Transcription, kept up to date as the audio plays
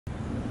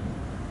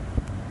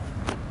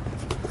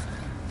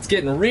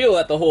getting real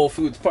at the Whole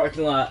Foods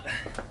parking lot.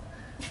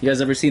 You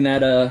guys ever seen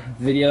that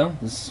video?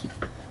 It's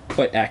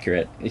quite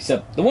accurate.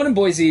 Except the one in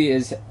Boise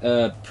is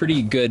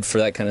pretty good for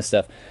that kind of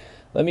stuff.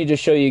 Let me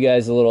just show you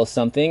guys a little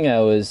something. I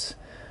was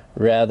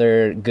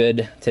rather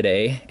good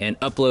today and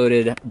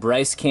uploaded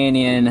Bryce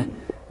Canyon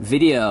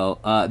video.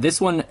 This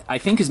one I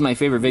think is my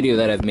favorite video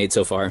that I've made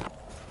so far.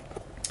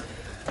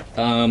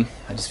 I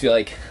just feel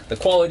like the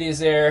quality is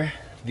there,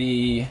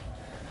 the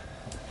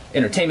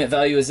entertainment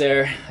value is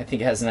there. I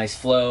think it has a nice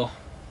flow.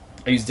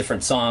 I use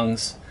different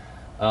songs.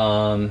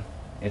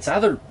 It's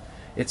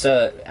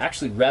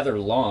actually rather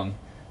long,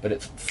 but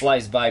it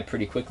flies by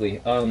pretty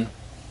quickly.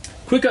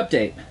 Quick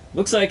update.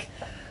 Looks like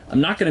I'm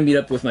not gonna meet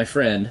up with my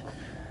friend.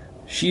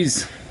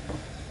 She's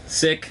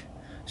sick.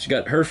 She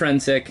got her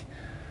friend sick.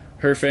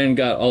 Her friend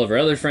got all of her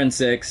other friends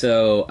sick,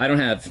 so I don't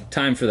have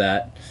time for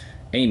that.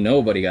 Ain't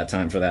nobody got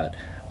time for that.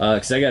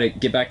 Because I gotta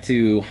get back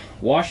to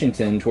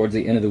Washington towards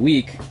the end of the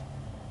week.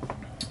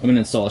 I'm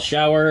gonna install a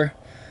shower,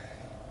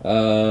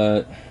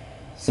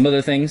 some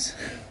other things.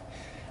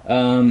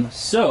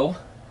 So,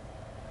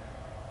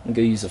 I'm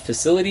gonna use the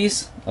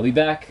facilities. I'll be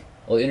back.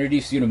 I'll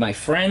introduce you to my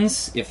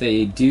friends if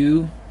they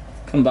do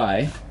come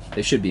by.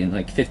 They should be in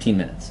like 15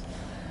 minutes.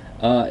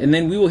 And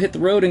then we will hit the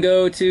road and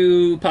go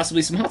to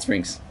possibly some hot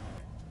springs.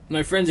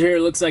 My friends are here.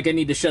 It looks like I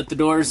need to shut the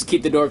doors,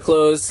 keep the door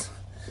closed.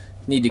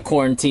 Need to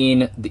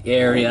quarantine the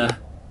area.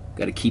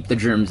 Gotta keep the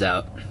germs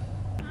out.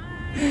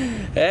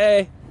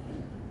 Hey!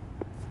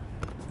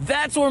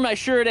 That's where my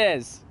shirt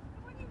is!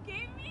 The one you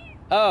gave me?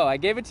 Oh, I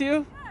gave it to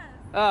you? Yes.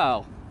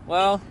 Oh,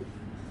 well,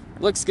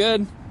 looks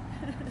good.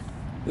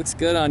 Looks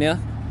good on ya.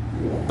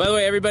 By the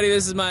way, everybody,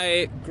 this is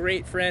my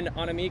great friend,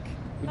 Anamik.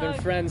 We've been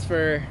friends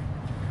for,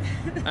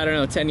 I don't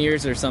know, 10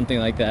 years or something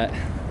like that.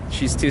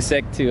 She's too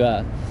sick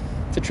to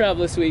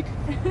travel this week.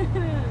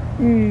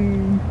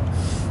 You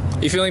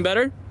feeling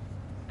better?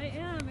 I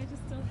am. I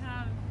just still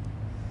have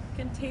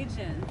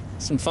contagion.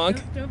 Some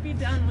funk? Don't be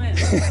down with.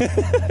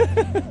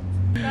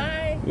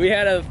 Bye. We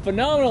had a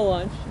phenomenal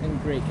lunch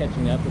and great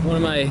catching up with one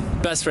of my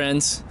best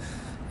friends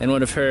and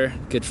one of her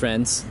good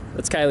friends.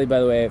 That's Kylie, by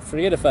the way. I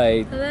forget if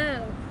I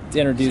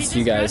introduced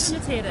you guys.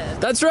 Graduated.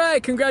 That's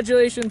right.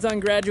 Congratulations on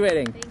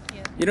graduating. Thank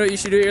you. You know what you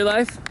should do with your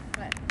life?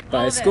 What?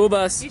 Buy a school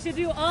bus. You should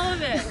do all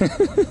of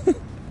it.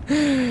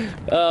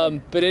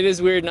 But it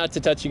is weird not to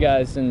touch you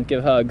guys and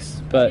give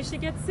hugs. But You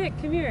should get sick.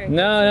 Come here.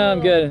 no,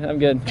 I'm good. I'm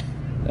good.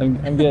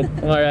 I'm good.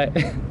 I'm all right.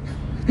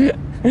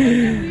 It's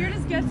the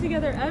weirdest get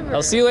together ever.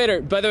 I'll see you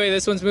later. By the way,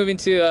 this one's moving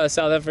to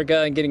South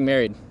Africa and getting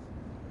married.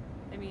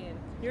 I mean,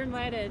 you're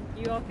invited.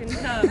 You all can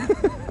come.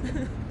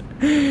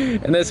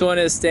 And this one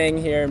is staying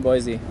here in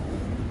Boise.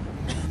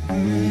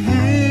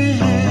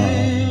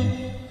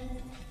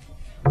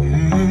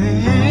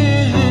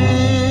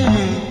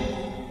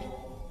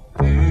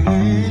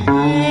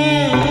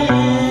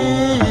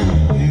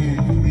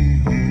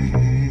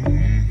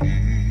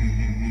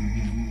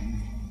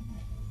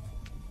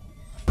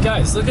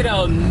 Guys, look at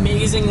how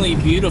amazingly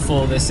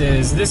beautiful this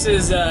is. This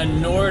is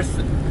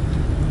north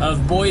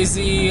of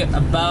Boise,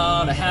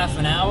 about a half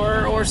an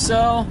hour or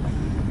so.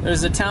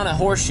 There's a town of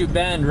Horseshoe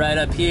Bend right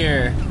up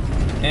here.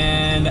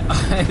 And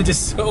I'm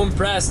just so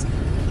impressed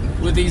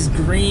with these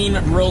green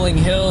rolling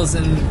hills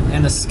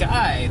and the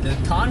sky. The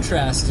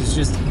contrast is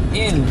just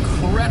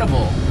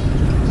incredible.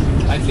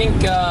 I think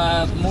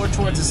more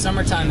towards the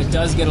summertime it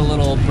does get a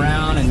little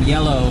brown and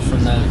yellow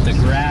from the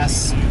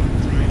grass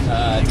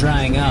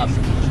drying up.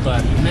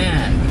 But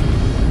man,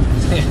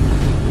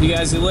 you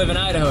guys who live in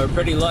Idaho are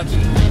pretty lucky.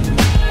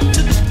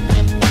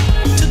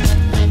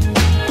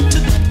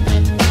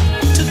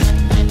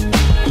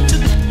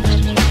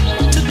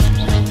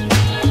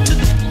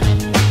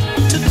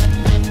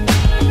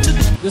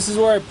 This is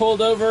where I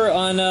pulled over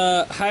on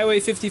Highway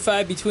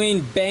 55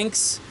 between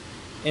Banks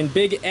and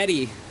Big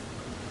Eddy.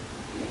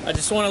 I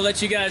just want to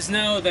let you guys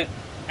know that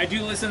I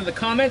do listen to the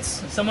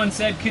comments. Someone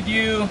said, could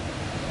you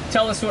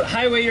tell us what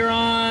highway you're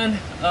on?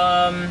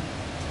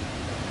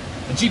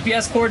 The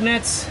GPS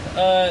coordinates.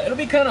 It'll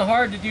be kind of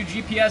hard to do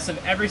GPS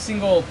of every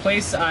single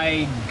place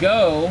I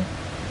go.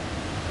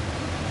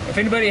 If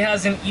anybody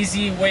has an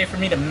easy way for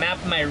me to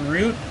map my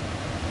route,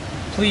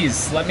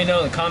 please let me know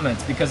in the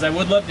comments, because I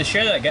would love to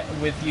share that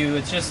with you.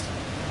 It's just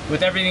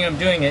with everything I'm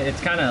doing,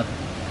 it's kind of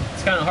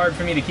hard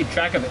for me to keep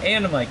track of it,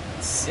 and I'm like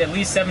at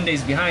least 7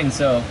 days behind.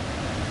 So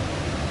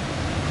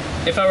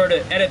if I were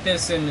to edit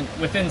this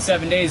within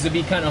 7 days, it'd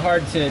be kind of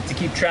hard to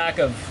keep track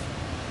of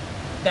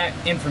that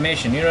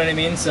information, you know what I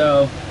mean?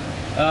 So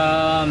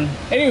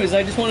anyways,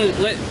 I just wanted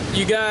to let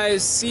you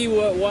guys see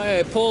why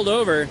I pulled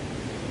over.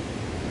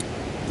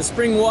 The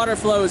spring water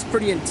flow is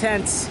pretty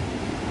intense.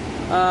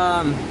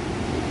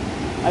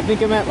 I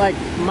think I'm at like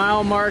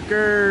mile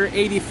marker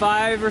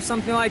 85 or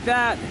something like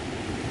that.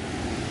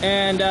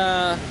 And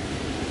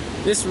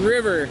this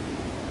river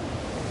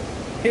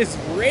is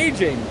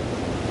raging.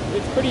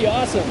 It's pretty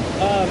awesome.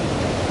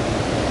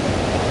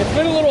 It's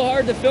been a little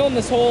hard to film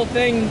this whole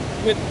thing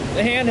with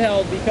the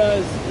handheld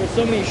because there's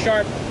so many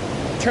sharp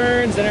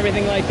turns and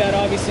everything like that.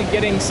 Obviously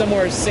getting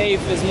somewhere safe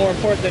is more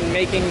important than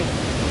making,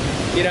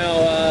 you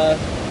know,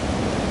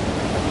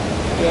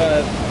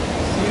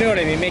 you know what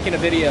I mean, making a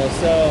video.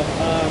 So,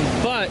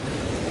 but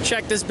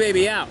check this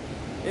baby out.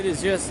 It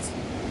is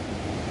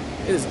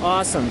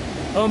awesome.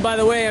 Oh, and by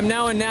the way, I'm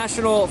now in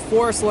national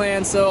forest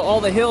land, so all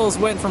the hills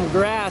went from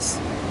grass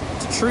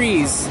to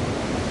trees.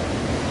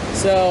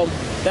 So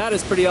that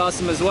is pretty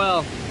awesome as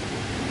well.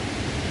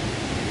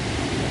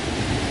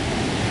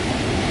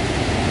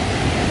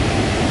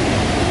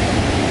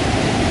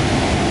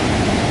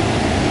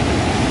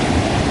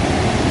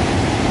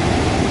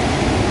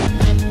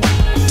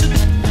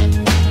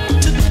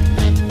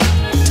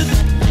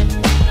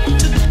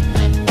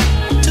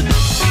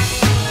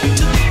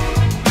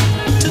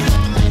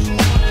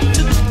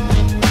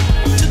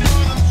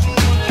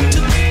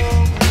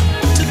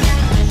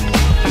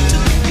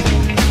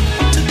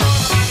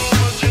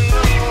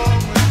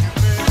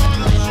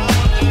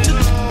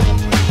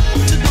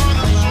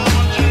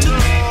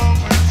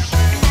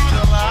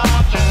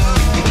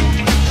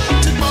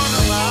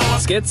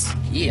 Skits?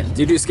 Yeah.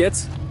 Do you do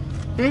skits?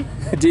 Hmm?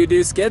 Do you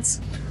do skits?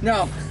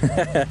 No.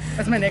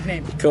 That's my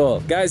nickname.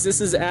 Cool. Guys,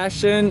 this is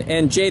Ashton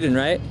and Jaden,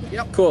 right?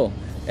 Yep. Cool.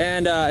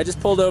 And I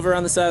just pulled over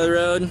on the side of the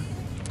road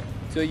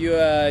to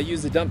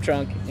use the dump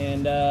trunk,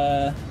 and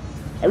I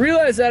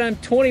realized that I'm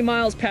 20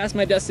 miles past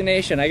my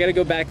destination. I gotta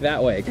go back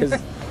that way, because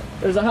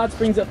there's a hot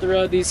springs up the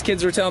road these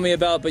kids were telling me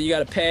about, but you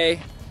gotta pay.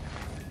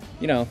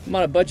 You know, I'm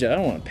on a budget, I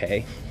don't wanna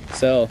pay.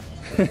 So,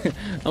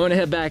 I'm gonna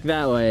head back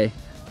that way,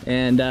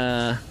 and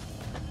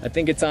I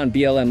think it's on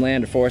BLM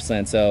land or forest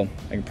land, so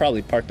I can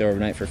probably park there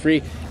overnight for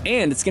free.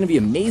 And it's gonna be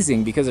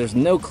amazing because there's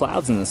no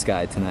clouds in the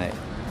sky tonight.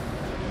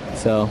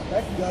 So.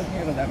 Actually, jug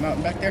handle that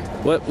mountain back there.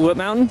 What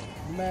mountain?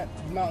 The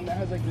mountain that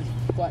has like this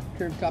flat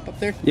curved top up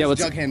there. Yeah,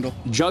 what's jug handle.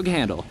 Jug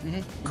handle. Mm-hmm.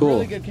 Cool.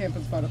 Really good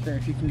camping spot up there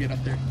if you can get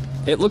up there.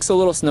 It looks a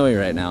little snowy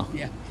right now.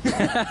 Yeah.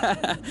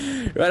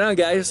 Right on,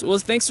 guys. Well,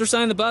 thanks for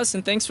signing the bus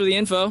and thanks for the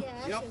info.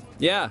 Yep.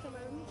 Yeah.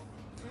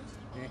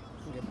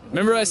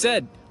 Remember what I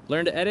said?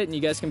 Learn to edit and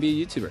you guys can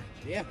be a YouTuber.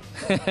 Yeah.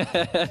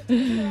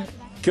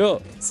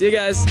 Cool. See you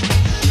guys.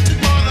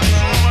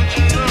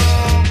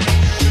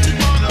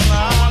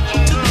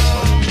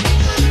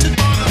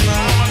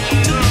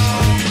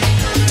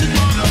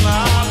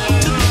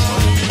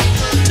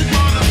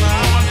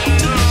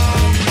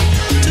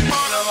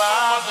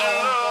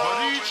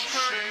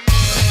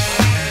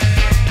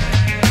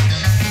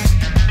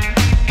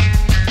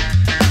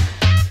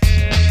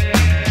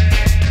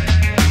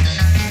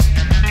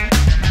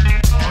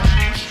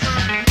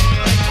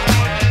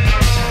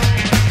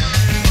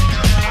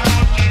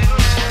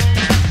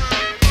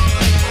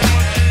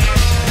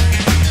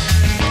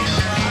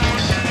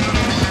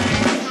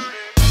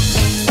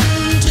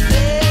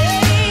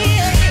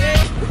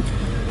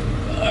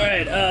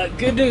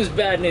 Good news,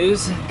 bad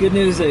news. Good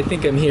news, I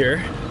think I'm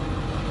here.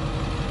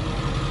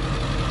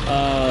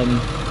 I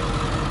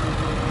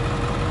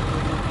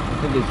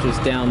think it's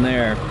just down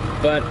there.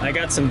 But I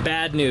got some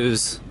bad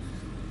news.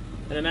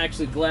 And I'm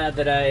actually glad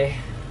that I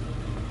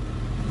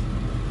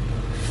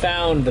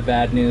found the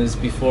bad news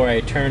before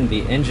I turned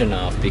the engine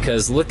off,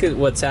 because look at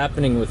what's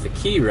happening with the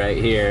key right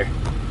here.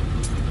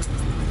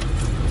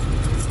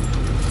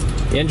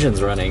 The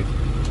engine's running.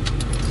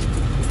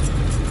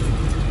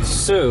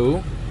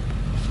 So,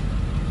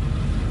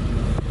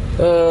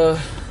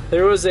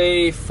 there was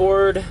a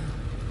Ford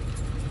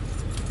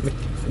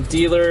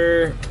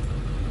dealer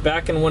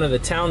back in one of the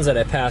towns that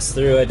I passed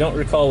through. I don't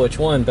recall which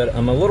one, but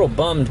I'm a little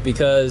bummed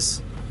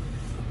because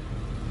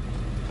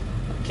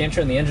I can't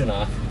turn the engine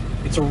off.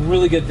 It's a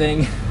really good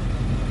thing.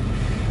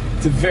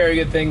 It's a very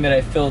good thing that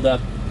I filled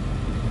up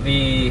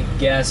the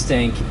gas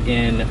tank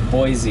in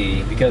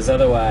Boise, because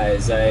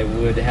otherwise I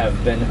would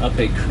have been up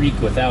a creek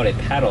without a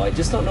paddle. I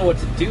just don't know what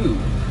to do.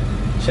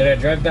 Should I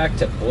drive back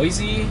to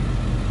Boise?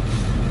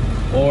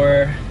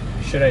 Or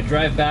should I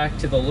drive back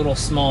to the little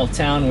small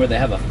town where they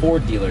have a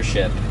Ford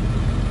dealership?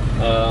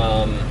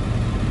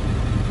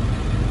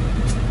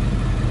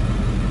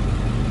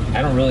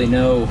 I don't really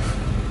know.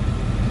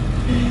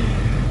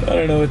 I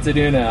don't know what to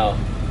do now.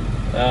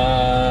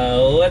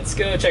 Let's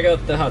go check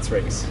out the hot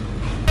springs.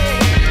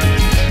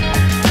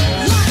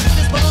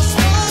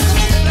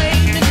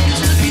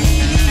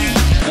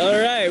 All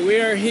right,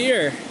 we are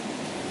here.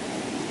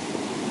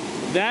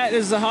 That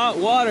is the hot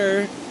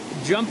water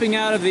jumping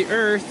out of the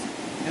earth.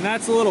 And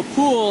that's a little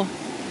pool,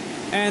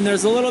 and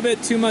there's a little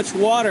bit too much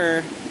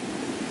water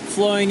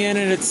flowing in,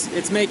 and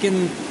it's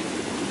making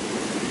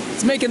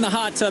the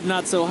hot tub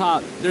not so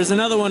hot. There's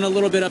another one a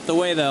little bit up the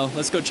way though.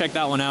 Let's go check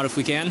that one out if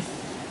we can.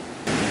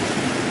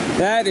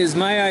 That is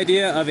my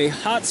idea of a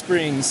hot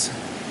springs.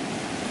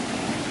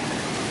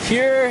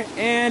 Pure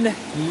and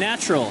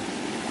natural.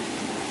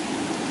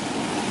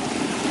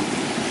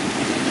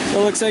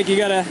 So it looks like you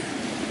gotta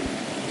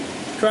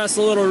cross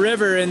a little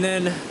river, and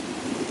then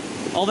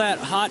all that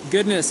hot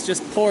goodness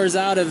just pours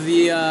out of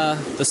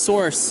the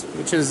source,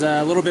 which is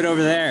a little bit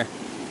over there.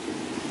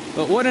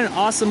 But what an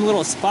awesome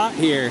little spot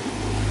here.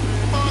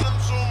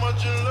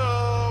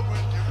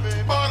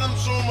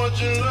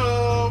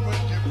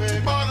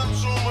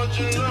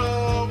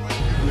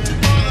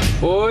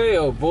 Boy,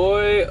 oh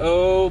boy,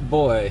 oh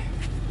boy.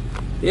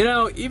 You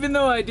know, even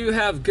though I do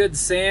have Good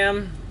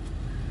Sam,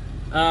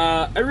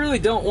 I really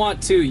don't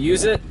want to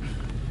use it.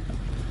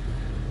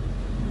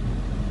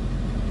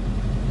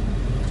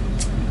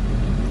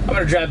 I'm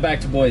gonna drive back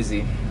to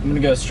Boise. I'm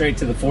gonna go straight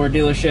to the Ford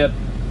dealership.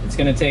 It's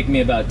gonna take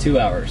me about 2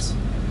 hours.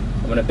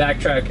 I'm gonna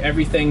backtrack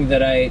everything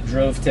that I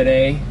drove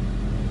today,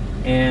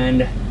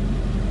 and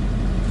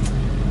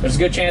there's a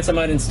good chance I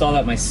might install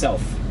that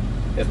myself,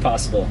 if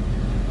possible,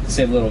 to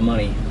save a little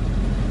money.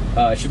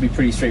 It should be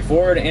pretty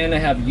straightforward, and I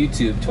have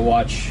YouTube to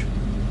watch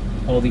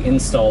all the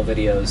install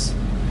videos.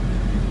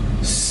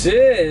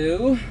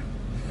 So,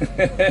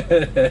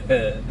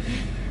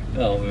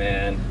 oh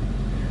man.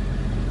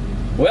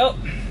 Well,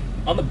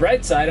 on the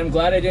bright side, I'm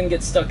glad I didn't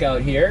get stuck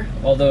out here,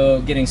 although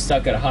getting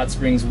stuck at Hot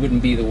Springs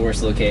wouldn't be the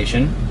worst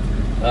location.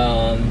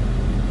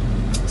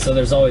 So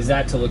there's always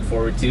that to look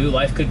forward to.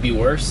 Life could be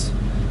worse.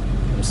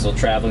 I'm still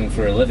traveling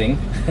for a living.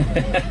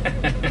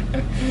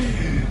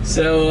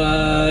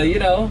 So, you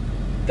know,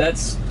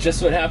 that's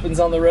just what happens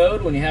on the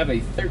road when you have a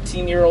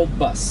 13-year-old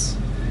bus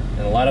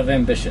and a lot of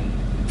ambition.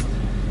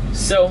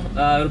 So,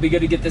 it'll be good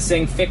to get this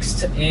thing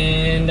fixed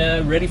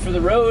and ready for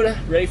the road,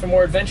 ready for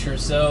more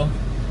adventures. So,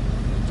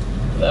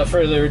 without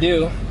further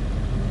ado,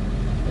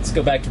 let's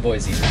go back to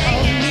Boise.